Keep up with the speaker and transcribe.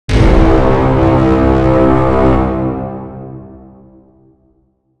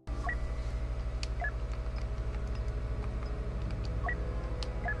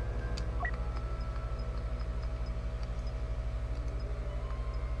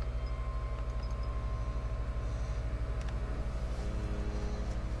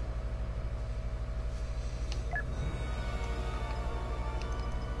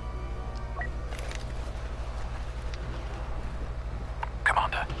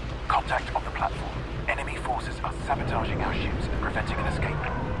Contact on the platform. Enemy forces are sabotaging our ships and preventing an escape.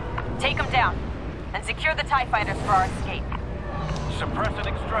 Take them down, and secure the TIE fighters for our escape. Suppress and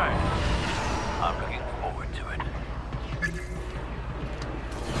extract. I'm looking forward to it.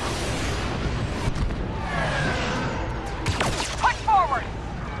 Push forward!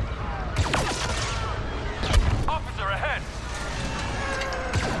 Officer ahead!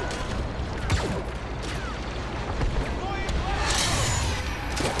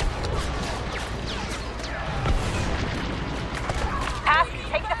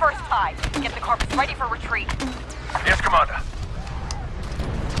 Take the first tie. Get the corpus ready for retreat. Yes, Commander.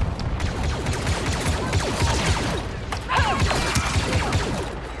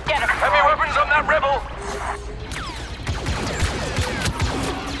 Get him. Heavy weapons on that rebel!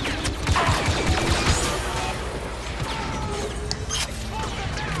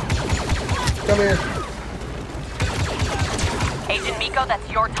 Come here. Agent Miko, that's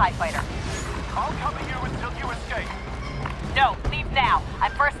your TIE fighter. I'll cover you until you escape. No, leave now.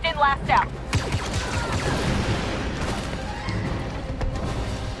 I'm first in, last out.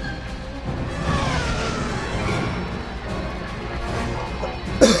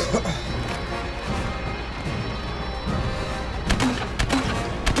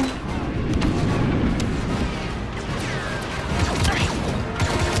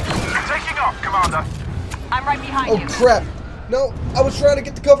 Taking off, Commander. I'm right behind you. Oh crap! No, I was trying to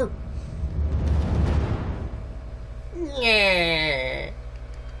get the cover. Yeah.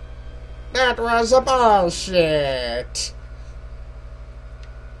 That was a bullshit.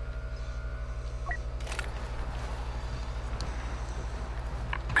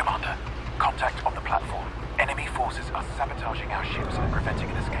 Commander, contact on the platform. Enemy forces are sabotaging our ships and preventing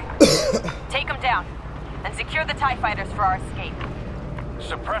an escape. Take them down, and secure the TIE fighters for our escape.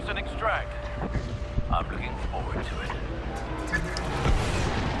 Suppress and extract. I'm looking forward to it.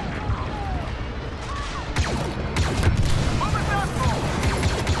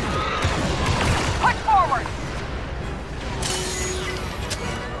 Push forward!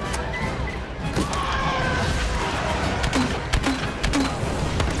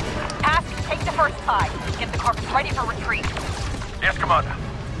 Ask, take the first tie. Get the corpus ready for retreat. Yes, Commander.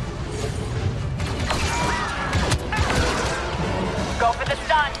 Go for the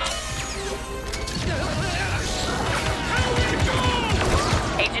stun.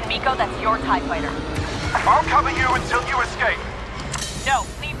 Agent Miko, that's your TIE fighter. I'll cover you until you escape. No,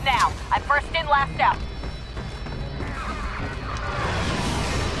 leave now. I'm first in, last out.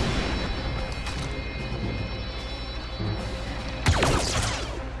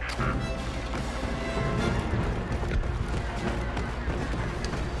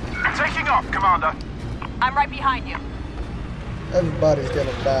 Taking off, Commander. I'm right behind you. Everybody's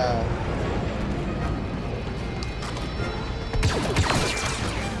gonna die.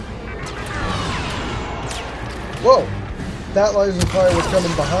 Whoa! That laser fire was coming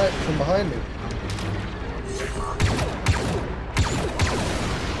from behind me.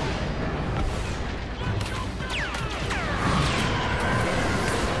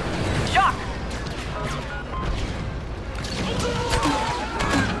 Shock!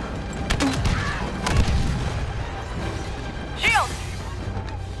 Shield!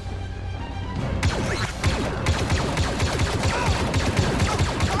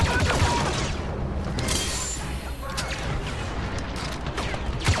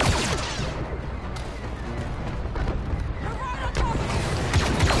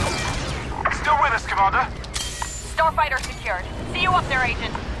 Still with us, Commander. Starfighter secured. See you up there,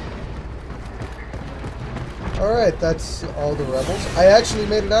 Agent. Alright, that's all the rebels. I actually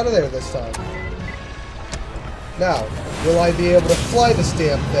made it out of there this time. Now, will I be able to fly this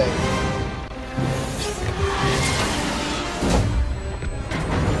damn thing?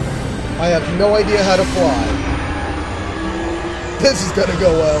 I have no idea how to fly. This is gonna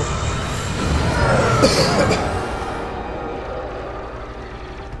go well.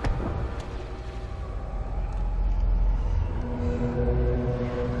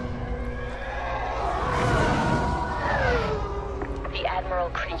 The Admiral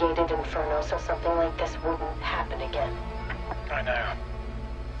created Inferno so something like this wouldn't happen again. I know.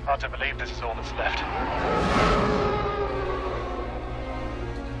 Hard to believe this is all that's left.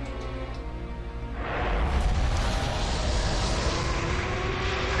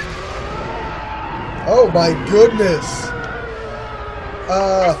 Oh my goodness!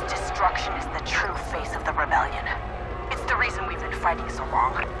 This destruction is the true face of the rebellion. It's the reason we've been fighting so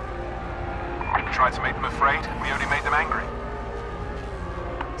long. We tried to make them afraid, we only made them angry.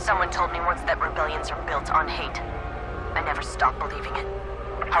 Someone told me once that rebellions are built on hate. I never stopped believing it.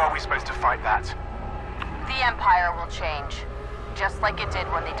 How are we supposed to fight that? The Empire will change. just like it did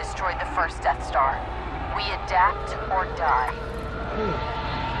when they destroyed the first Death Star. We adapt or die.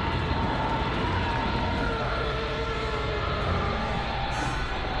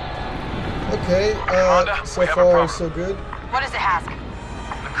 Okay, Commander, so we have a far problem. so good. What is it, Hask?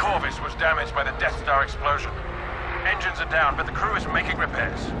 The Corvus was damaged by the Death Star explosion. Engines are down, but the crew is making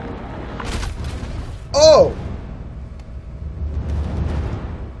repairs. Oh!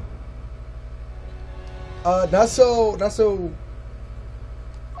 Not so...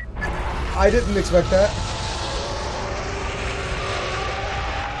 I didn't expect that.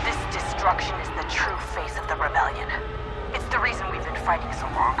 This destruction is the true face of the rebellion. It's the reason we've been fighting so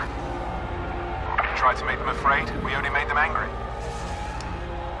long. We tried to make them afraid, we only made them angry.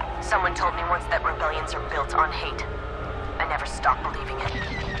 Someone told me once that rebellions are built on hate. I never stopped believing it.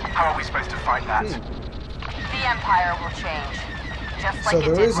 How are we supposed to fight that? The Empire will change. Just like So it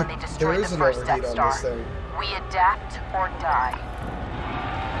there did is when they destroyed the an first overheat Death on Star. this thing. We adapt or die.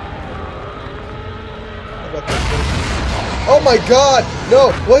 How about this thing? Oh my god! No,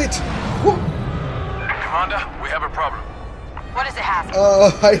 wait! Whew. Commander, we have a problem. What is it, Hask?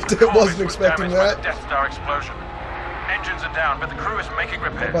 I The Corvus wasn't was expecting damaged by that. the Death Star explosion. Engines are down, but the crew is making How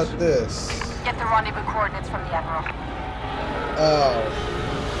repairs. about this? Get the rendezvous coordinates from the Admiral. Oh.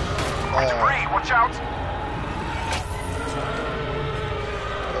 Debris, watch out!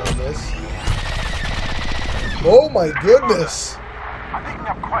 And this. Oh my goodness! I'm picking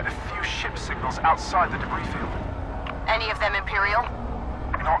up quite a few ship signals outside the debris field. Any of them Imperial?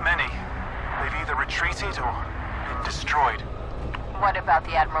 Not many. They've either retreated or been destroyed. What about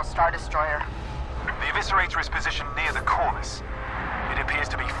the Admiral Star Destroyer? The Eviscerator is positioned near the Corvus. It appears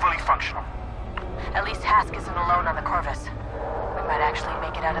to be fully functional. At least Hask isn't alone on the Corvus. We might actually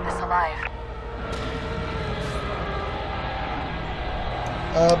make it out of this alive.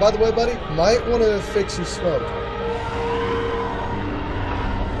 By the way, buddy, might want to fix your smoke.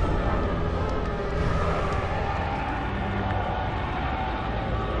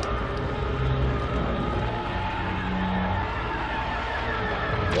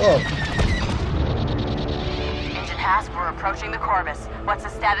 Whoa. Agent Hask, we're approaching the Corvus. What's the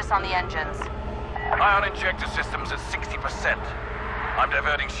status on the engines? Ion injector systems at 60%. I'm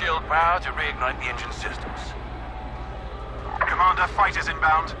diverting shield power to reignite the engine systems. Commander, fighters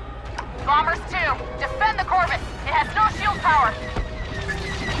inbound. Bombers 2, defend the Corvus. It has no shield power.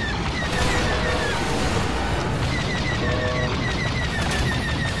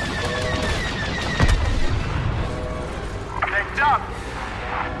 They're done.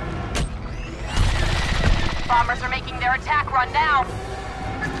 Bombers are making their attack run now.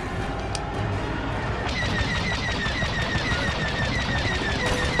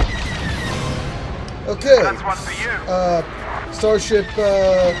 Okay. That's one for you. Starship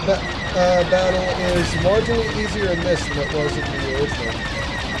battle is marginally easier in this than it was in the original.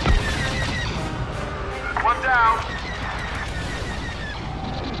 One down.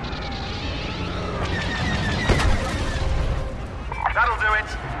 That'll do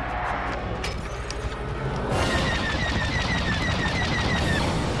it.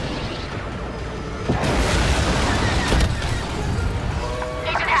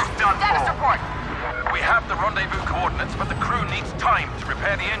 Agent Hask, done status for. report. We have the rendezvous coordinates, but the crew needs time to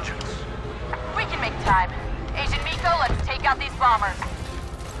repair the engines. We can make time. Agent Miko, let's take out these bombers.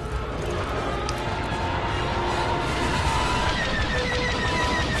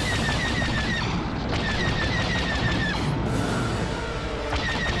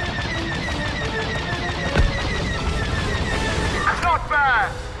 Not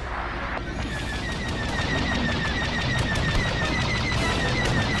bad.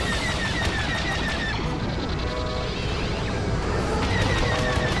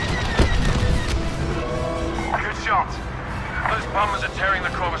 Good shot. Those bombers are tearing the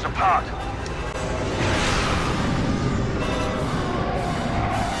Corvus apart.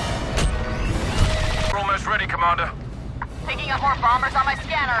 We're almost ready, Commander. Picking up more bombers on my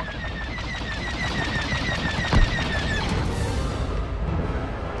scanner.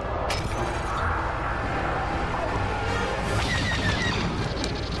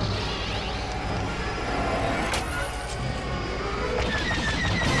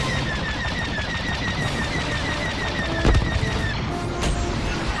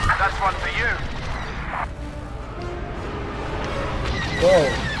 That's one for you. Whoa.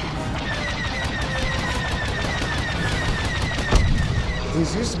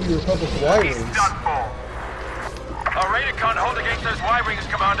 These used to be Republic He's Y-Wings. done for. Our radar can't hold against those Y-Wings,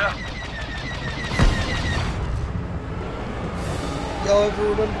 Commander. Y'all ever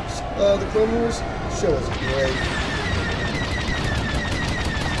remember the Clone Wars? The show was great.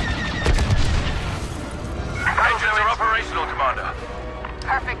 Engines are operational, Commander.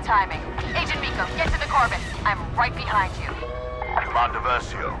 Perfect timing. Agent Miko, get to the Corvus. I'm right behind you. Commander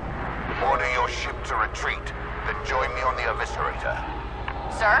Versio, order your ship to retreat, then join me on the Eviscerator.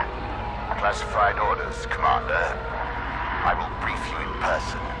 Sir? Classified orders, Commander. I will brief you in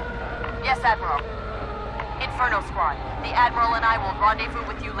person. Yes, Admiral. Inferno Squad. The Admiral and I will rendezvous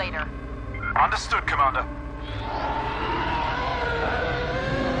with you later. Understood, Commander.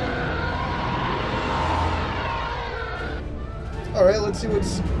 Alright, let's see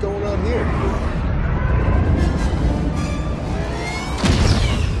what's going on here.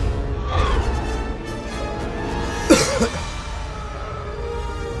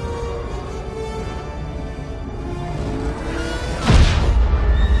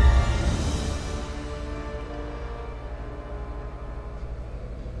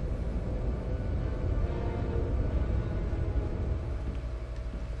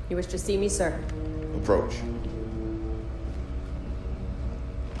 You wish to see me, sir? Approach.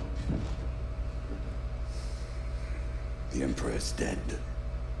 The Emperor is dead.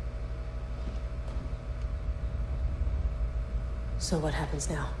 So what happens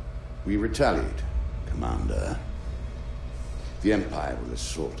now? We retaliate, Commander. The Empire will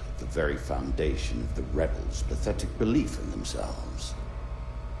assault the very foundation of the rebels' pathetic belief in themselves.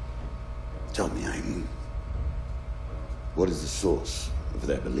 Tell me, Aim, what is the source of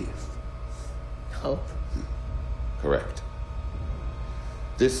their belief? Hope. Correct.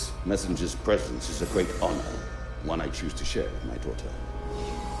 This messenger's presence is a great honor, one I choose to share with my daughter.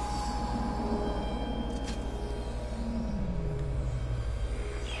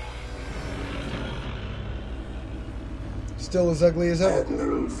 Still as ugly as ever.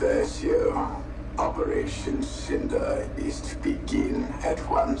 Admiral Versio, Operation Cinder is to begin at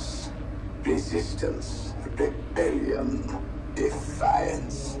once. Resistance, rebellion,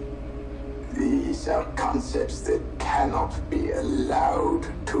 defiance. These are concepts that cannot be allowed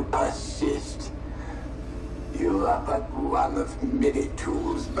to persist. You are but one of many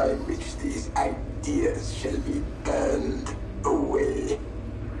tools by which these ideas shall be burned away.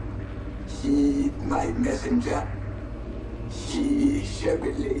 Heed my messenger. He shall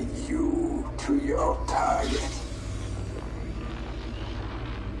relay you to your target.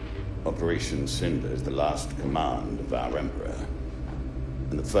 Operation Cinder is the last command of our Emperor,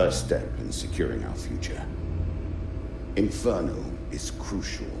 and the first step in securing our future. Inferno is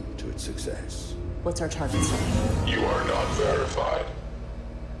crucial to its success. What's our target, sir? You are not verified.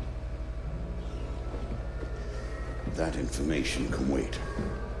 That information can wait.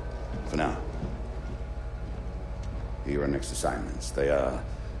 For now. Here are our next assignments. They are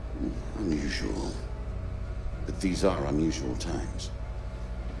unusual. But these are unusual times.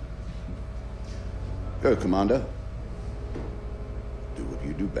 Go, Commander. Do what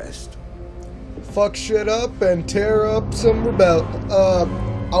you do best. Fuck shit up and tear up some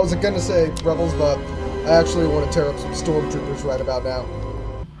I was gonna say rebels, but I actually want to tear up some stormtroopers right about now.